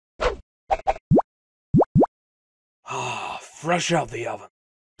fresh out the oven.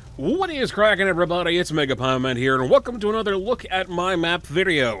 What is cracking, everybody? It's MegapiemanPHD here, and welcome to another look at my map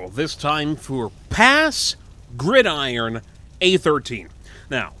video. This time for Pass Gridiron A13.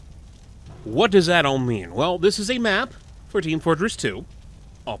 Now, what does that all mean? Well, this is a map for Team Fortress 2.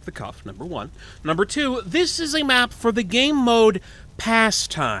 Off the cuff, number one. Number two, this is a map for the game mode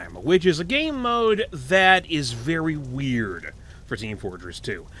Pastime, which is a game mode that is very weird for Team Fortress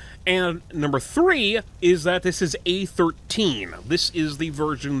 2. And number three is that this is A13. This is the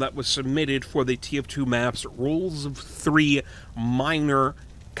version that was submitted for the TF2 Maps Rules of 3 minor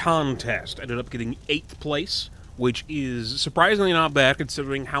contest. I ended up getting 8th place, which is surprisingly not bad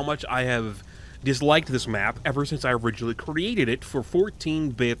considering how much I have disliked this map ever since I originally created it for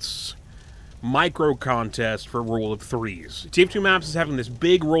 14 bits micro contest for Rule of 3s. TF2 Maps is having this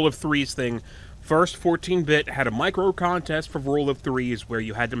big Rule of 3s thing. First 14-bit had a micro contest for Rule of 3s where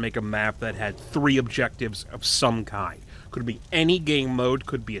you had to make a map that had 3 objectives of some kind. Could be any game mode,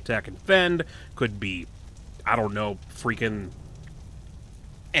 could be attack and fend, could be, I don't know, freaking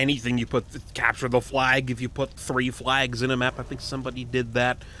anything you put, capture the flag if you put 3 flags in a map. I think somebody did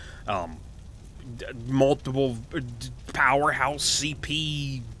that. Multiple powerhouse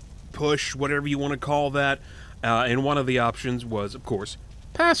CP push, whatever you want to call that. And one of the options was, of course,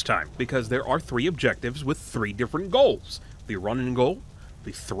 Pastime, because there are 3 objectives with 3 different goals. The run-in goal,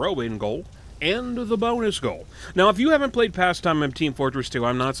 the throw-in goal, and the bonus goal. Now, if you haven't played Pastime in Team Fortress 2,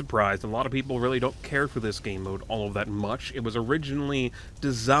 I'm not surprised. A lot of people really don't care for this game mode all of that much. It was originally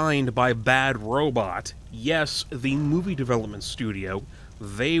designed by Bad Robot. Yes, the movie development studio.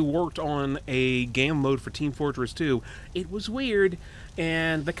 They worked on a game mode for Team Fortress 2. It was weird,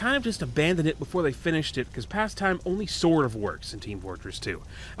 and they kind of just abandoned it before they finished it, because Pastime only sort of works in Team Fortress 2.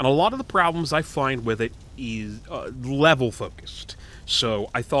 And a lot of the problems I find with it is level-focused.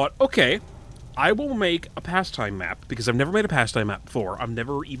 So I thought, okay, I will make a Pastime map, because I've never made a Pastime map before. I've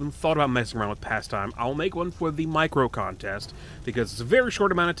never even thought about messing around with Pastime. I'll make one for the micro contest, because it's a very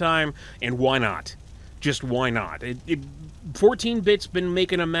short amount of time, and why not? Just why not? 14-bit's been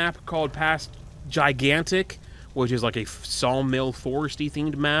making a map called Past Gigantic, which is like a sawmill foresty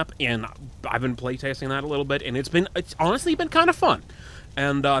themed map, and I've been playtesting that a little bit, and it's honestly been kind of fun.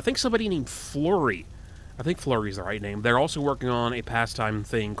 And I think somebody named Flurry, I think Flurry's the right name, they're also working on a Pastime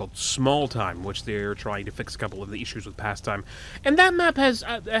thing called Small Time, which they're trying to fix a couple of the issues with Pastime. And that map has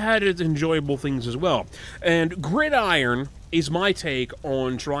had its enjoyable things as well. And Gridiron is my take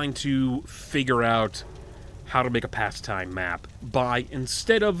on trying to figure out how to make a Pastime map by,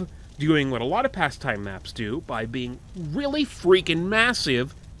 instead of doing what a lot of Pastime maps do, by being really freaking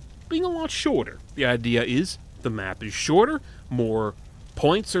massive, being a lot shorter. The idea is the map is shorter, more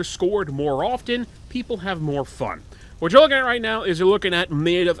points are scored more often, people have more fun. What you're looking at right now is you're looking at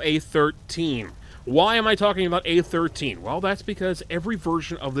mid of A13. Why am I talking about A13? Well, that's because every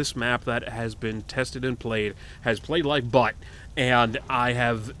version of this map that has been tested and played has played like butt, and I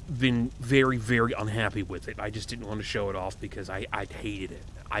have been very, very unhappy with it. I just didn't want to show it off because I hated it.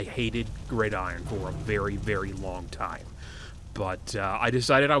 I hated Gridiron for a very, very long time. But I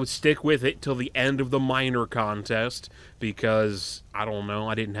decided I would stick with it till the end of the minor contest because, I don't know,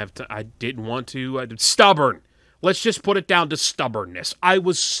 I didn't want to. I'm stubborn. Let's just put it down to stubbornness. I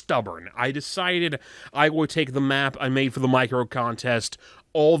was stubborn. I decided I would take the map I made for the micro contest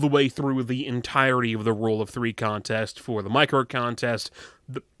all the way through the entirety of the Rule of 3 contest for the micro contest,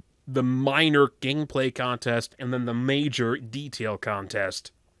 the minor gameplay contest, and then the major detail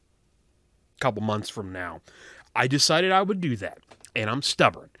contest a couple months from now. I decided I would do that, and I'm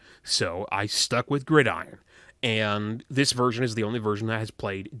stubborn, so I stuck with Gridiron. And this version is the only version that has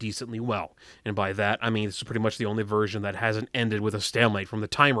played decently well. And by that, I mean this is pretty much the only version that hasn't ended with a stalemate from the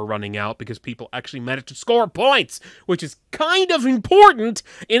timer running out because people actually managed to score points, which is kind of important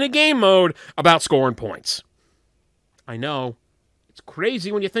in a game mode about scoring points. I know, it's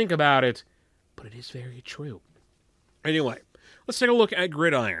crazy when you think about it, but it is very true. Anyway, let's take a look at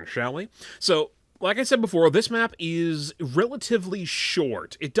Gridiron, shall we? So, like I said before, this map is relatively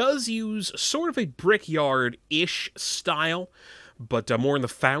short. It does use sort of a Brickyard-ish style, but more in the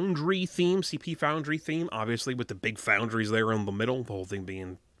Foundry theme, CP Foundry theme, obviously with the big foundries there in the middle, the whole thing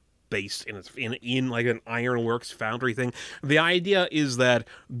being based in like an Ironworks Foundry thing. The idea is that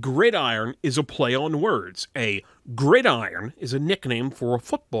Gridiron is a play on words. A gridiron is a nickname for a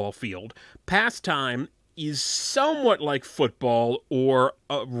football field. Pastime is somewhat like football or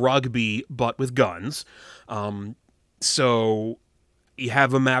rugby, but with guns. So you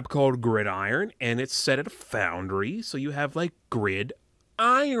have a map called Gridiron, and it's set at a foundry, so you have, like, Grid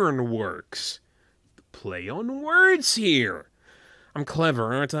Ironworks. Play on words here. I'm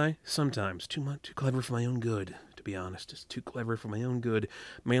clever, aren't I? Sometimes. Too clever for my own good. to be honest. It's too clever for my own good,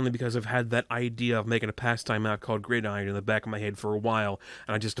 mainly because I've had that idea of making a pastime map called Gridiron in the back of my head for a while,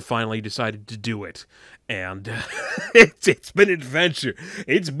 and I just finally decided to do it. And it's been an adventure.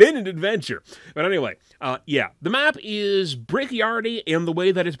 It's been an adventure. But anyway, yeah, the map is Brickyardy in the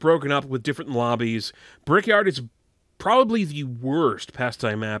way that it's broken up with different lobbies. Brickyard is probably the worst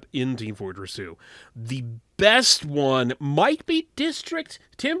pastime map in Team Fortress 2. The best one might be District.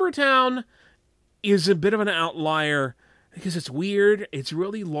 Timbertown is a bit of an outlier because it's weird. It's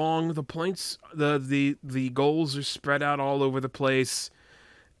really long. The points, the goals are spread out all over the place.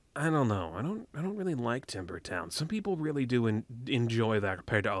 I don't know. I don't really like Timbertown. Some people really do enjoy that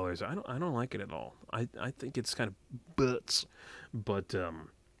compared to others. I don't like it at all. I think it's kind of butts, but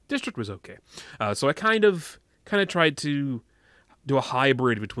District was okay. So I kind of tried to do a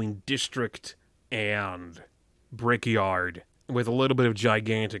hybrid between District and Brickyard with a little bit of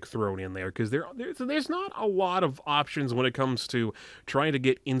Gigantic thrown in there, because there's not a lot of options when it comes to trying to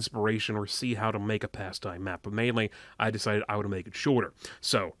get inspiration or see how to make a pastime map. But mainly, I decided I would make it shorter.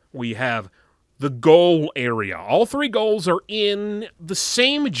 So we have the goal area. All three goals are in the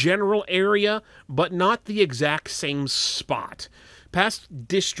same general area, but not the exact same spot. Past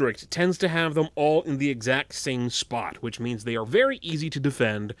District tends to have them all in the exact same spot, which means they are very easy to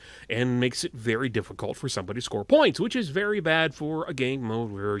defend and makes it very difficult for somebody to score points, which is very bad for a game mode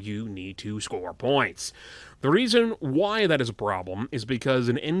where you need to score points. The reason why that is a problem is because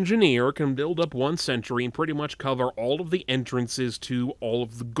an engineer can build up one sentry and pretty much cover all of the entrances to all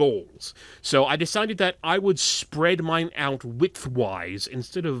of the goals. So I decided that I would spread mine out widthwise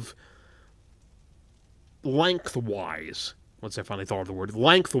instead of lengthwise. Once I finally thought of the word,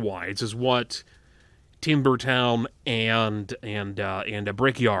 lengthwise is what Timbertown and a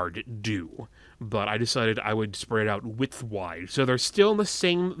Brickyard do. But I decided I would spread it out widthwise. So they're still in the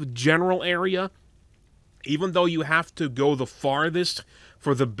same general area, even though you have to go the farthest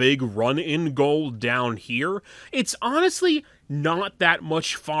for the big run-in goal down here. It's honestly not that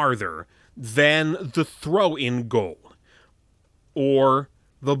much farther than the throw-in goal or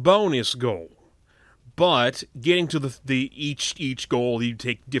the bonus goal. But getting to each goal, you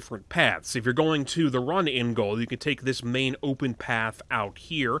take different paths. If you're going to the run-in goal, you can take this main open path out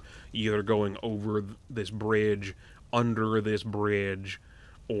here, either going over this bridge, under this bridge,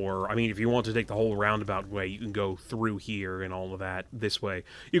 or, I mean, if you want to take the whole roundabout way, you can go through here and all of that this way.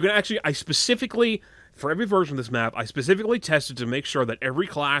 You can actually, I specifically, for every version of this map, I specifically tested to make sure that every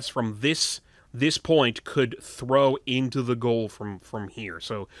class from this point could throw into the goal from here.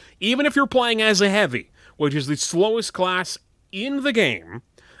 So even if you're playing as a heavy, which is the slowest class in the game,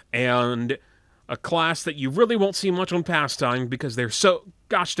 and a class that you really won't see much on pastime because they're so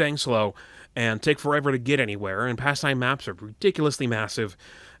gosh dang slow and take forever to get anywhere, and pastime maps are ridiculously massive.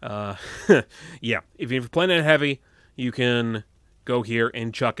 Yeah, if you're playing at heavy, you can go here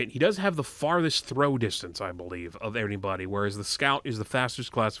and chuck it. He does have the farthest throw distance, I believe, of anybody, whereas the Scout is the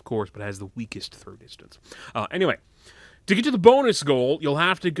fastest class, of course, but has the weakest throw distance. Anyway, to get to the bonus goal, you'll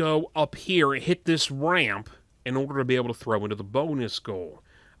have to go up here and hit this ramp in order to be able to throw into the bonus goal.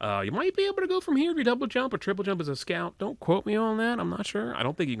 You might be able to go from here if you double jump or triple jump as a Scout. Don't quote me on that. I'm not sure. I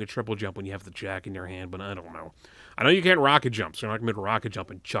don't think you can triple jump when you have the jack in your hand, but I don't know. I know you can't rocket jump, so you're not going to rocket jump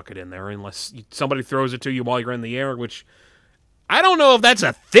and chuck it in there unless somebody throws it to you while you're in the air, which I don't know if that's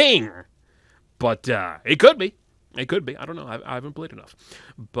a thing, but it could be. It could be. I don't know. I haven't played enough.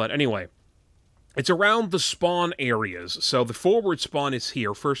 But anyway, it's around the spawn areas. So the forward spawn is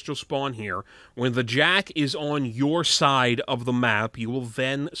here. First you'll spawn here. When the jack is on your side of the map, you will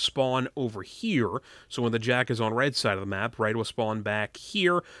then spawn over here. So when the jack is on red side of the map, red will spawn back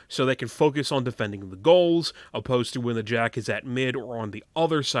here so they can focus on defending the goals, opposed to when the jack is at mid or on the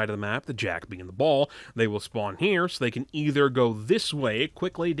other side of the map, the jack being the ball, they will spawn here so they can either go this way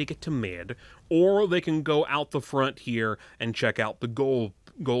quickly to get to mid, or they can go out the front here and check out the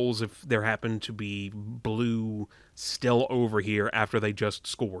goals if there happen to be blue still over here after they just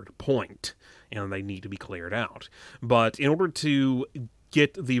scored a point and they need to be cleared out. But in order to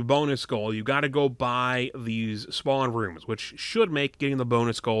get the bonus goal, you got to go by these spawn rooms, which should make getting the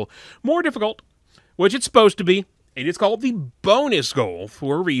bonus goal more difficult, which it's supposed to be. It is called the bonus goal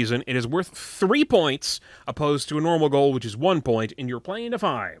for a reason. It is worth 3 points, opposed to a normal goal, which is 1 point, and you're playing to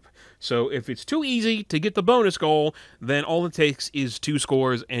 5. So if it's too easy to get the bonus goal, then all it takes is 2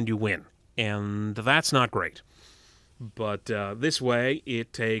 scores and you win. And that's not great. But this way,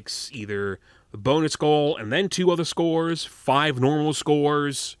 it takes either the bonus goal and then 2 other scores, 5 normal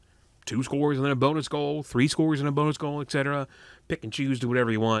scores, 2 scores and then a bonus goal, 3 scores and a bonus goal, etc. Pick and choose, do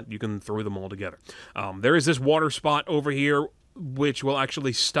whatever you want. You can throw them all together. There is this water spot over here. which will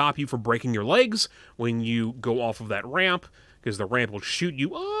actually stop you from breaking your legs when you go off of that ramp, because the ramp will shoot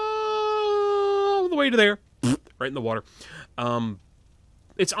you all the way to there, right in the water.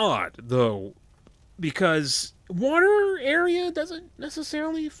 It's odd, though, because water area doesn't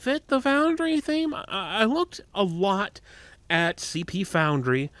necessarily fit the Foundry theme. I looked a lot at CP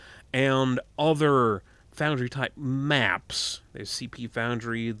Foundry and other Foundry-type maps. There's CP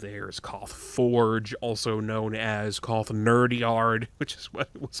Foundry, there's Koth Forge, also known as Koth Nerdyard, which is what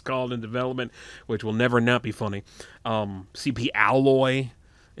it was called in development, which will never not be funny. CP Alloy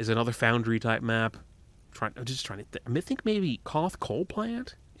is another Foundry-type map. I'm just trying to I think maybe Koth Coal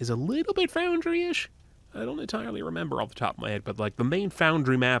Plant is a little bit Foundry-ish. I don't entirely remember off the top of my head, but like the main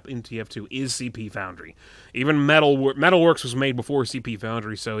Foundry map in TF2 is CP Foundry. Even Metalworks was made before CP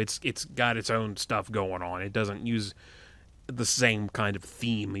Foundry, so it's got its own stuff going on. It doesn't use the same kind of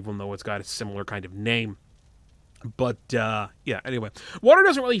theme, even though it's got a similar kind of name. But yeah, anyway, water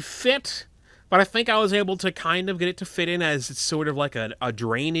doesn't really fit, but I think I was able to kind of get it to fit in as it's sort of like a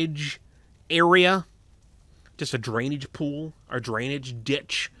drainage area, just a drainage pool or drainage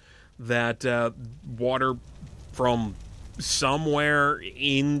ditch that water from somewhere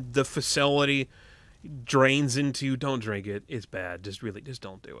in the facility drains into. Don't drink it. It's bad. Just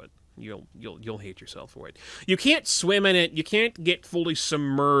don't do it. You'll hate yourself for it. You can't swim in it. You can't get fully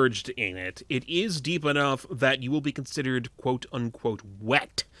submerged in it. It is deep enough that you will be considered quote-unquote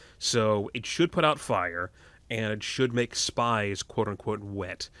wet. So it should put out fire, and it should make spies quote-unquote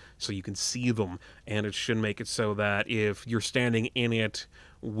wet, so you can see them. And it should make it so that if you're standing in it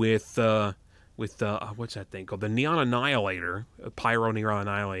with what's that thing called? The Neon Annihilator, Pyro Neon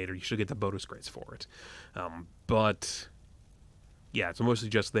Annihilator, you should get the bonus grades for it. But yeah, it's mostly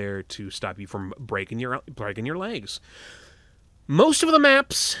just there to stop you from breaking your legs. Most of the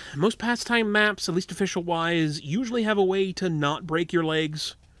maps, most pastime maps, at least official-wise, usually have a way to not break your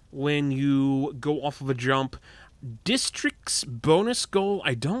legs when you go off of a jump. District's bonus goal,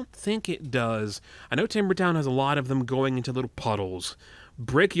 I don't think it does. I know Timbertown has a lot of them going into little puddles.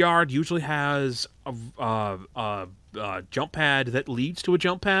 Brickyard usually has a jump pad that leads to a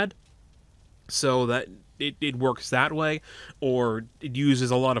jump pad, so that it works that way. Or it uses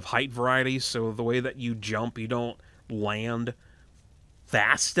a lot of height varieties, so the way that you jump, you don't land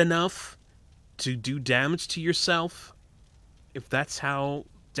fast enough to do damage to yourself, if that's how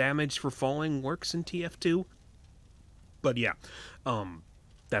damage for falling works in TF2. But yeah,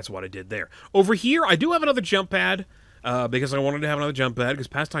 that's what I did there. Over here, I do have another jump pad, because I wanted to have another jump pad, because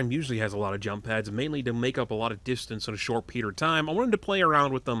Pastime usually has a lot of jump pads, mainly to make up a lot of distance in a short period of time. I wanted to play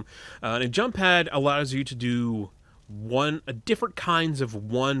around with them, and a jump pad allows you to do different kinds of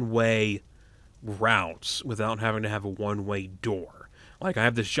one-way routes without having to have a one-way door. Like, I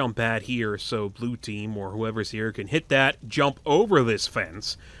have this jump pad here, so blue team, or whoever's here, can hit that, jump over this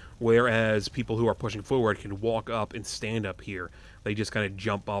fence, whereas people who are pushing forward can walk up and stand up here. They just kind of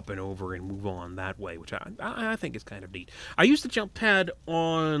jump up and over and move on that way, which I think is kind of neat. I used the jump pad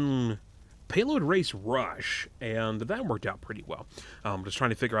on Payload Race Rush, and that worked out pretty well. Just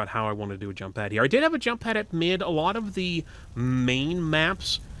trying to figure out how I want to do a jump pad here. I did have a jump pad at mid. A lot of the main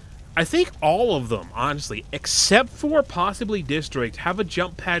maps, I think all of them, honestly, except for possibly District, have a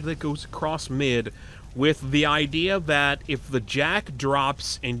jump pad that goes across mid, with the idea that if the jack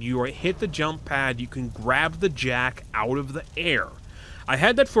drops and you hit the jump pad, you can grab the jack out of the air. I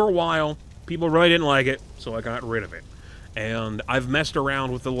had that for a while. People really didn't like it, so I got rid of it. And I've messed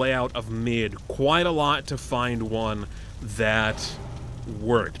around with the layout of mid quite a lot to find one that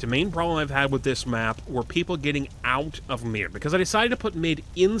worked. The main problem I've had with this map were people getting out of mid, because I decided to put mid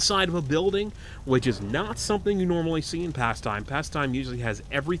inside of a building, which is not something you normally see in Pastime. Pastime usually has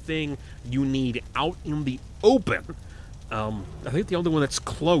everything you need out in the open. I think the only one that's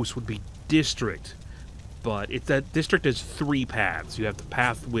close would be District, but that District has 3 paths. You have the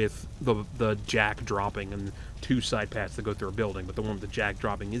path with the jack dropping and 2 side paths that go through a building, but the one with the jack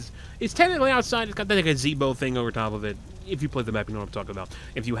dropping is technically outside. It's got that gazebo thing over top of it. If you play the map, you know what I'm talking about.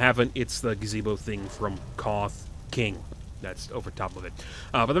 If you haven't, it's the gazebo thing from Koth King. That's over top of it.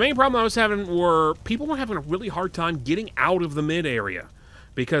 But the main problem I was having were people were having a really hard time getting out of the mid area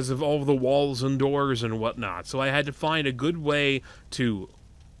because of all the walls and doors and whatnot. So I had to find a good way to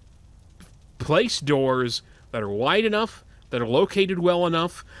place doors that are wide enough, that are located well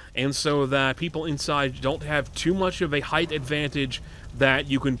enough, and so that people inside don't have too much of a height advantage, that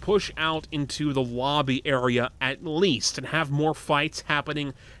you can push out into the lobby area at least and have more fights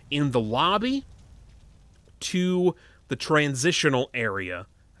happening in the lobby to the transitional area.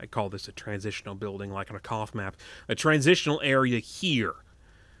 I call this a transitional building, like on a Koth map. A transitional area here,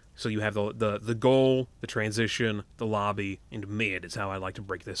 So you have the goal, the transition, the lobby, and mid is how I like to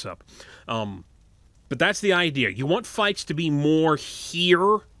break this up. But that's the idea. You want fights to be more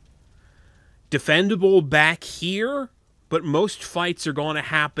here, defendable back here, but most fights are going to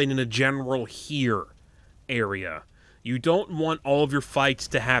happen in a general here area. You don't want all of your fights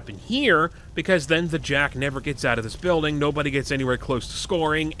to happen here, because then the Jack never gets out of this building, nobody gets anywhere close to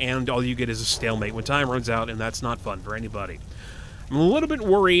scoring, and all you get is a stalemate when time runs out, and that's not fun for anybody. I'm a little bit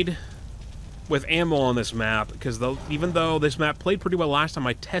worried with ammo on this map, because even though this map played pretty well last time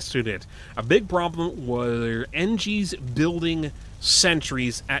I tested it, a big problem was NG's building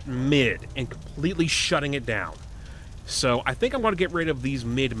sentries at mid and completely shutting it down. So I think I'm going to get rid of these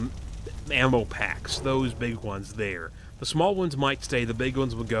mid ammo packs, those big ones there. The small ones might stay, the big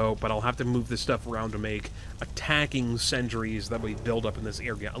ones will go, but I'll have to move this stuff around to make attacking sentries that we build up in this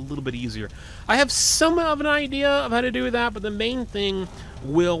area a little bit easier. I have some of an idea of how to do that, but the main thing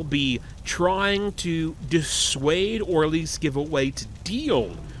will be trying to dissuade or at least give a way to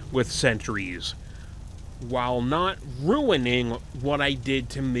deal with sentries while not ruining what I did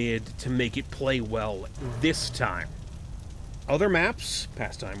to mid to make it play well this time. Other maps,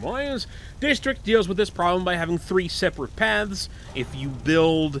 pastime-wise, District deals with this problem by having 3 separate paths. If you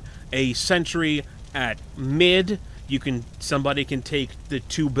build a sentry at mid, somebody can take the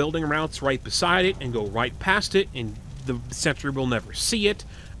 2 building routes right beside it and go right past it, and the sentry will never see it.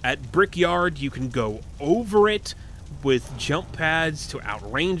 At Brickyard, you can go over it with jump pads to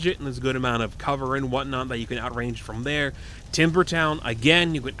outrange it, and there's a good amount of cover and whatnot that you can outrange from there. Timbertown,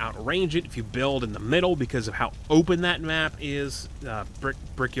 again, you can outrange it if you build in the middle because of how open that map is.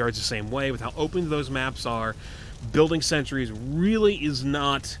 Brickyard's the same way. With how open those maps are, building sentries really is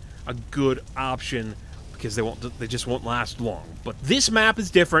not a good option because they just won't last long. But this map is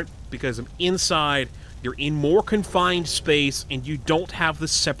different because of inside. You're in more confined space, and you don't have the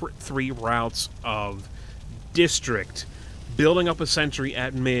separate 3 routes of District. Building up a sentry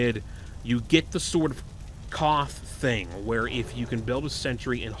at mid, you get the sort of Koth thing, where if you can build a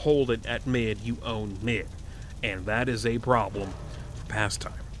sentry and hold it at mid, you own mid. And that is a problem for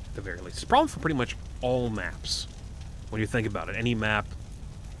pastime, at the very least. It's a problem for pretty much all maps, when you think about it. Any map,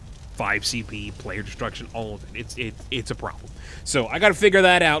 5 CP, player destruction, all of it. It's a problem. So I gotta figure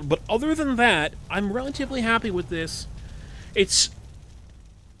that out, but other than that, I'm relatively happy with this. It's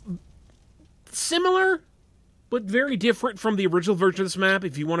similar, but very different from the original version of this map.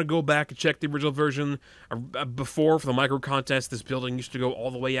 If you want to go back and check the original version before, for the micro contest, this building used to go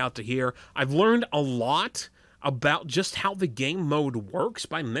all the way out to here. I've learned a lot about just how the game mode works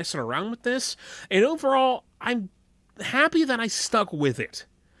by messing around with this, and overall, I'm happy that I stuck with it.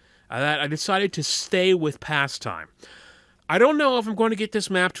 That I decided to stay with pastime. I don't know if I'm going to get this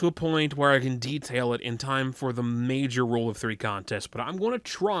map to a point where I can detail it in time for the major Rule of 3 contest, but I'm going to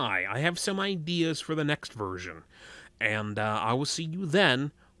try. I have some ideas for the next version, and I will see you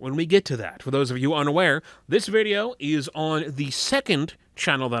then when we get to that. For those of you unaware, this video is on the second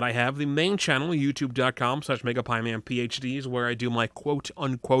channel that I have, the main channel, youtube.com/MegapiemanPHD, is where I do my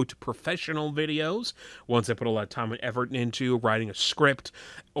quote-unquote professional videos, once I put a lot of time and effort into writing a script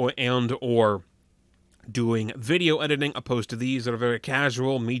or doing video editing, opposed to these that are very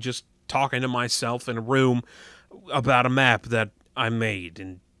casual, me just talking to myself in a room about a map that I made,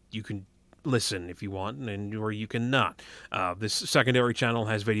 and you can listen if you want, or you can not. This secondary channel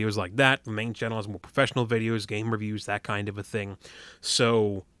has videos like that. The main channel has more professional videos, game reviews, that kind of a thing.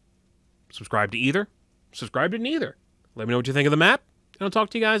 So, subscribe to either. Subscribe to neither. Let me know what you think of the map, and I'll talk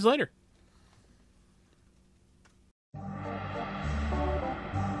to you guys later.